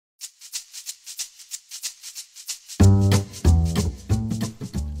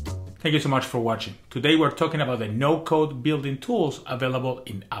Thank you so much for watching. Today we're talking about the no-code building tools available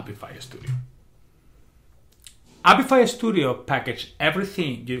in Appify Studio. Appify Studio packages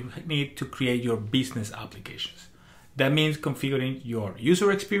everything you need to create your business applications. That means configuring your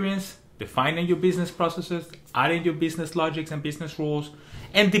user experience, defining your business processes, adding your business logics and business rules,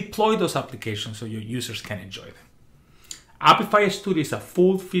 and deploy those applications so your users can enjoy them. Appify Studio is a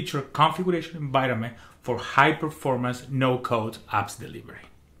full-feature configuration environment for high-performance, no-code apps delivery.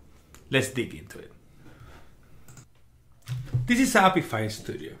 Let's dig into it. This is Appify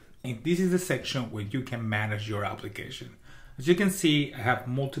Studio, and this is the section where you can manage your application. As you can see, I have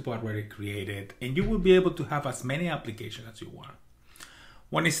multiple already created, and you will be able to have as many applications as you want.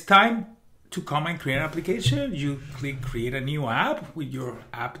 When it's time to come and create an application, you click Create a New App with your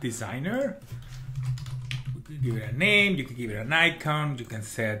app designer. You can give it a name, you can give it an icon, you can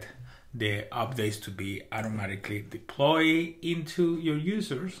set the updates to be automatically deployed into your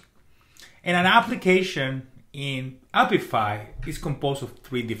users. And an application in Appify is composed of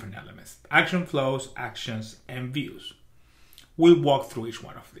three different elements: action flows, actions, and views. We'll walk through each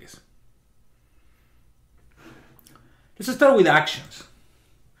one of these. Let's start with actions.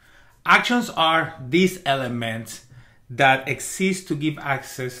 Actions are these elements that exist to give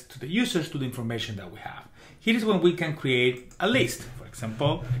access to the users to the information that we have. Here is when we can create a list. For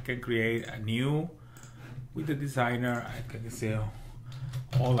example, I can create a new with the designer. I can say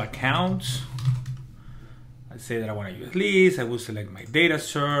all accounts. I say that I want to use list. I will select my data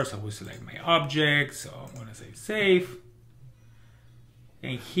source. I will select my objects. So I'm going to say save.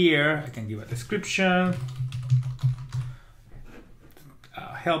 And here I can give a description,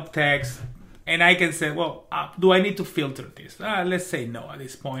 help text, and I can say, well, do I need to filter this? Let's say no at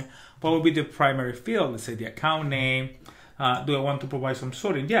this point. What will be the primary field? Let's say the account name. Do I want to provide some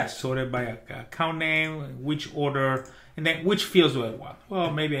sorting? Yes, sorted by account name, which order, and then which fields do I want?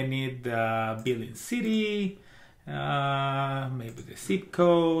 Well, maybe I need the billing city, maybe the zip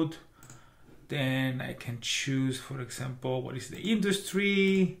code. Then I can choose, for example, what is the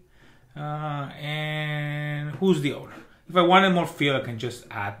industry, and who's the owner. If I wanted more field, I can just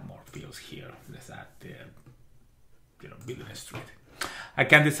add more fields here. Let's add the billing street. I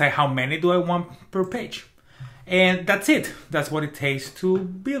can decide how many do I want per page. And that's it. That's what it takes to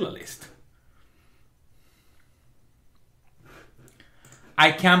build a list.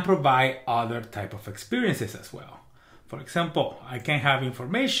 I can provide other type of experiences as well. For example, I can have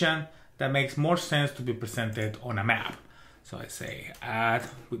information that makes more sense to be presented on a map. So I say add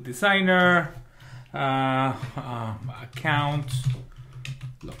with designer, account,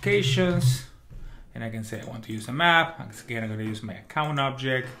 locations, and I can say I want to use a map. Again, I'm going to use my account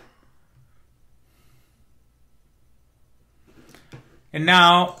object. And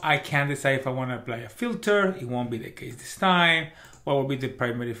now I can decide if I want to apply a filter. It won't be the case this time. What will be the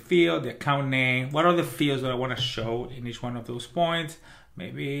primary field, the account name? What are the fields that I want to show in each one of those points?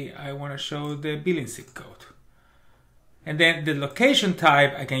 Maybe I want to show the billing zip code. And then the location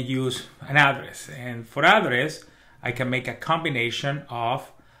type, I can use an address. And for address, I can make a combination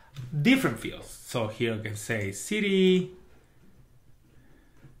of different fields. So here I can say city,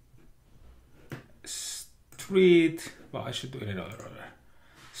 street, well, I should do it in another order.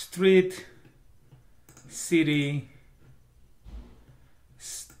 Street, city,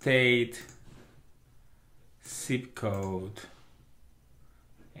 state, zip code,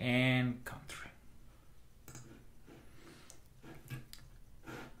 and country. I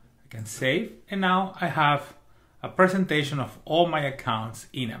can save, and now I have a presentation of all my accounts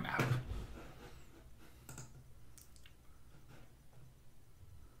in a map.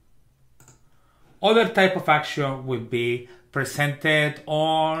 Other type of action would be presented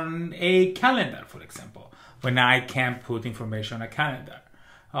on a calendar, for example, when I can put information on a calendar,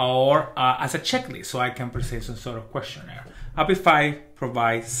 or as a checklist, so I can present some sort of questionnaire. Appify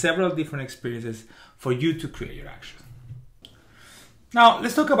provides several different experiences for you to create your actions. Now,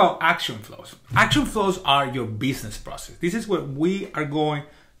 let's talk about action flows. Action flows are your business process. This is where we are going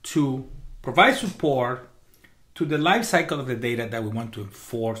to provide support to the life cycle of the data that we want to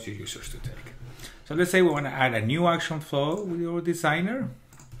force your users to take. So let's say we want to add a new action flow with your designer.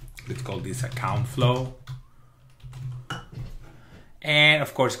 Let's call this account flow. And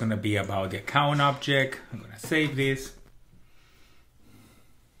of course, it's going to be about the account object. I'm going to save this.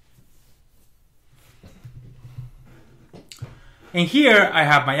 And here I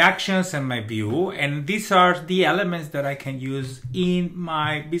have my actions and my view, and these are the elements that I can use in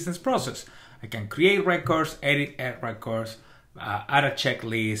my business process. I can create records, edit records, add a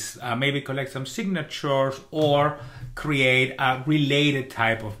checklist, maybe collect some signatures, or create a related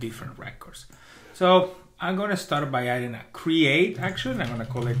type of different records. So I'm going to start by adding a create action. I'm going to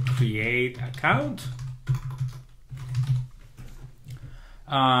call it create account.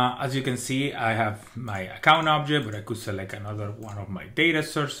 As you can see, I have my account object, but I could select another one of my data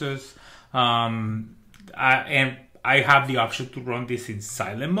sources. And I have the option to run this in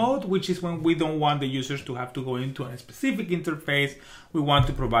silent mode, which is when we don't want the users to have to go into a specific interface. We want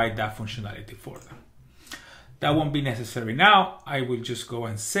to provide that functionality for them. That won't be necessary now. I will just go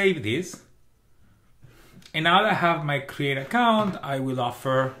and save this. And now that I have my create account, I will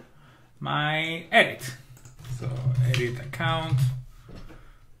offer my edit. So edit account,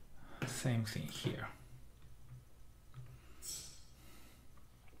 same thing here.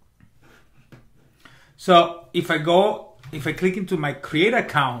 So if I click into my create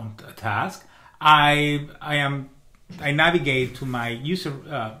account task, I navigate to my user,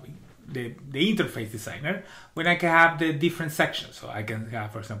 the interface designer, when I can have the different sections. So I can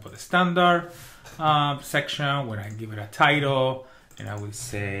have, for example, the standard section, when I give it a title, and I will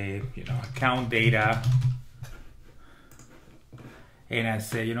say, account data. And I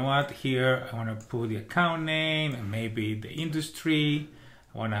say, you know what, here I want to put the account name and maybe the industry.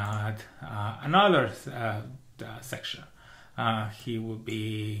 I want to add another section. Here will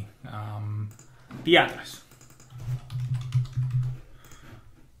be the address.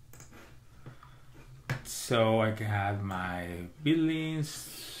 So I can have my billing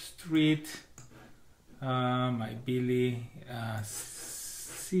street, my billing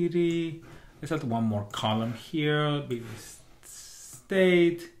city. Let's add one more column here, billing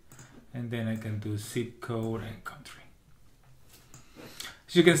state, and then I can do zip code and country.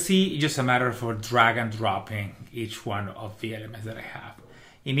 As you can see, it's just a matter for drag and dropping each one of the elements that I have.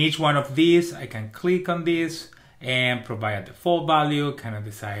 In each one of these, I can click on this and provide a default value, kind of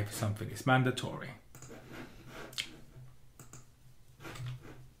decide if something is mandatory.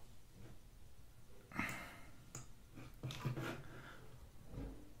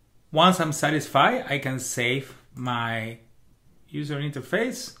 Once I'm satisfied, I can save my user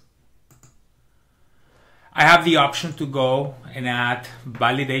interface. I have the option to go and add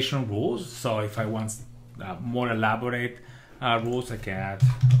validation rules. So if I want more elaborate rules, I can add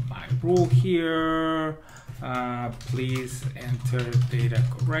my rule here. Please enter data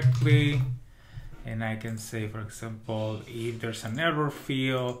correctly. And I can say, for example, if there's an error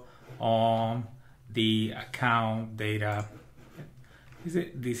field on the account data,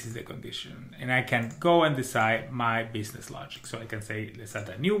 this is the condition. And I can go and decide my business logic. So I can say, let's add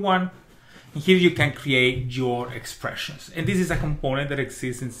a new one. And here you can create your expressions. And this is a component that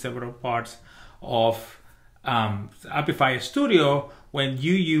exists in several parts of Appify Studio when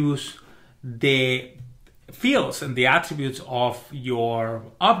you use the fields and the attributes of your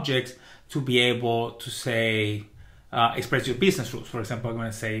objects to be able to say, express your business rules. For example, I'm going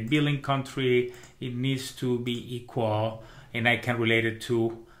to say billing country, it needs to be equal, and I can relate it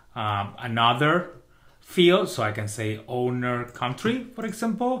to another field. So I can say owner country, for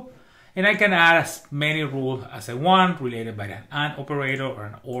example. And I can add as many rules as I want related by an AND operator or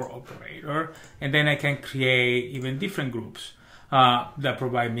an OR operator. And then I can create even different groups that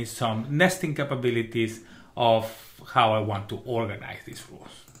provide me some nesting capabilities of how I want to organize these rules.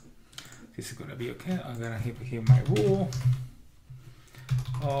 This is going to be okay. I'm going to hit here my rule,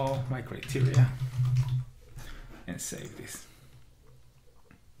 my criteria, and save this.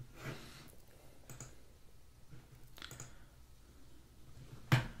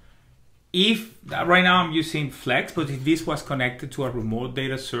 If right now I'm using Flex, but if this was connected to a remote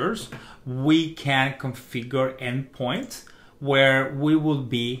data source, we can configure endpoints where we will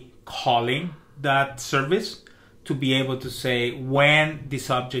be calling that service to be able to say when this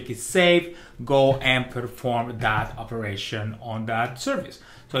object is saved, go and perform that operation on that service.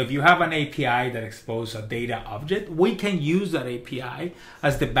 So if you have an API that exposes a data object, we can use that API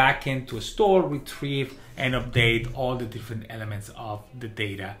as the backend to store, retrieve, and update all the different elements of the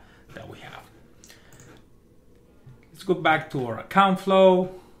data that we have. Let's go back to our account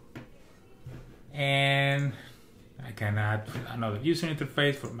flow, and I can add another user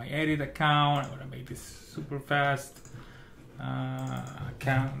interface for my edit account. I'm going to make this super fast.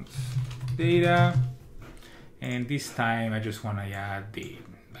 Account data, and this time I just want to add the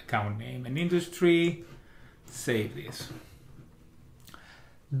account name and industry. Save this.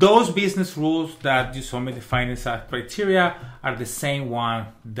 Those business rules that you saw me define as criteria are the same one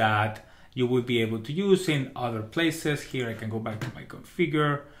that you will be able to use in other places. Here I can go back to my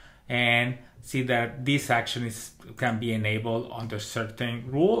configure and see that this action can be enabled under certain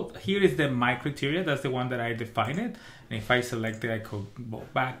rule. Here is my criteria. That's the one that I defined it. And if I select it, I could go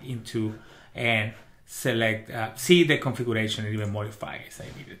back into and select, see the configuration and even modify as I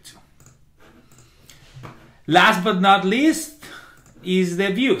needed to. Last but not least is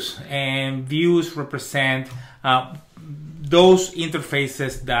the views, and views represent those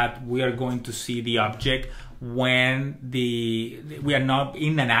interfaces that we are going to see the object when we are not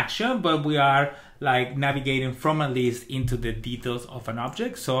in an action, but we are like navigating from a list into the details of an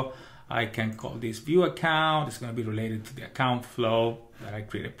object. So I can call this view account. It's going to be related to the account flow that I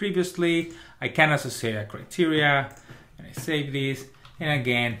created previously. I can associate a criteria, and I save this, and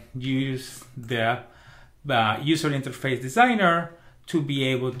again use the user interface designer to be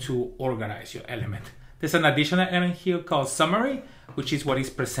able to organize your element. There's an additional element here called summary, which is what is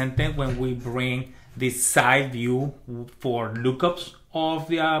presented when we bring this side view for lookups of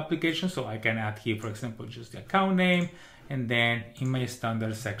the application. So I can add here, for example, just the account name, and then in my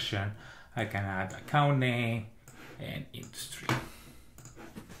standard section, I can add account name and industry.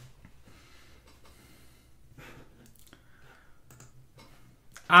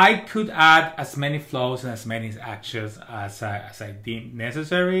 I could add as many flows and as many actions as I deem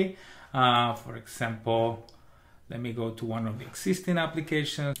necessary. For example, let me go to one of the existing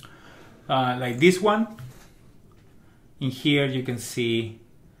applications, like this one. In here, you can see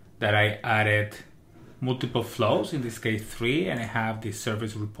that I added multiple flows, in this case 3, and I have the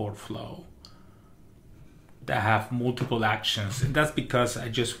service report flow that have multiple actions. And that's because I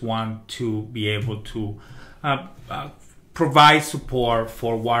just want to be able to provide support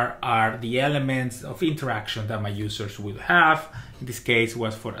for what are the elements of interaction that my users will have. In this case, it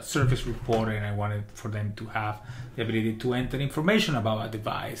was for a service report, and I wanted for them to have the ability to enter information about a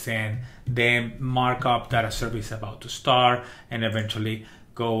device and then mark up that a service is about to start, and eventually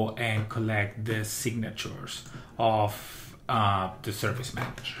go and collect the signatures of the service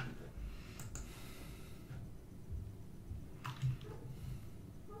manager.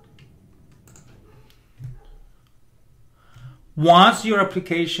 Once your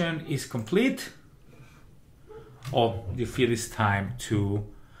application is complete, or you feel it's time to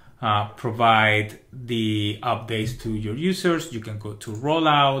provide the updates to your users, you can go to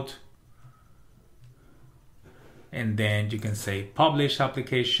rollout, and then you can say publish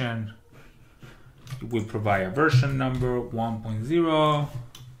application. It will provide a version number 1.0,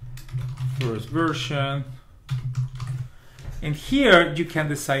 first version. And here you can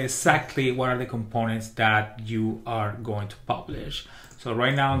decide exactly what are the components that you are going to publish. So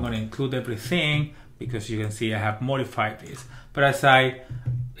right now I'm going to include everything because you can see I have modified this. But as I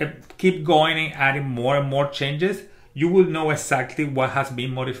keep going and adding more and more changes, you will know exactly what has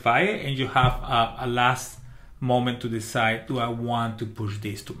been modified, and you have a last moment to decide, do I want to push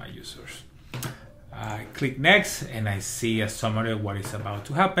this to my users? I click next, and I see a summary of what is about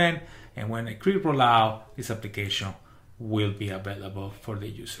to happen. And when I click rollout, this application will be available for the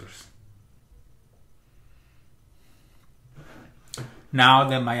users. Now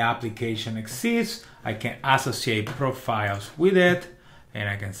that my application exists, I can associate profiles with it, and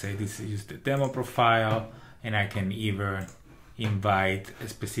I can say this is the demo profile, and I can either invite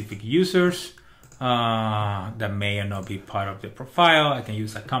specific users that may or not be part of the profile. I can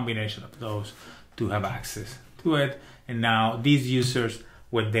use a combination of those to have access to it. And now these users,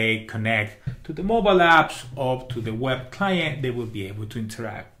 when they connect to the mobile apps or to the web client, they will be able to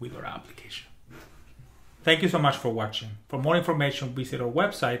interact with our application. Thank you so much for watching. For more information, visit our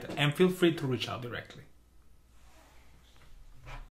website and feel free to reach out directly.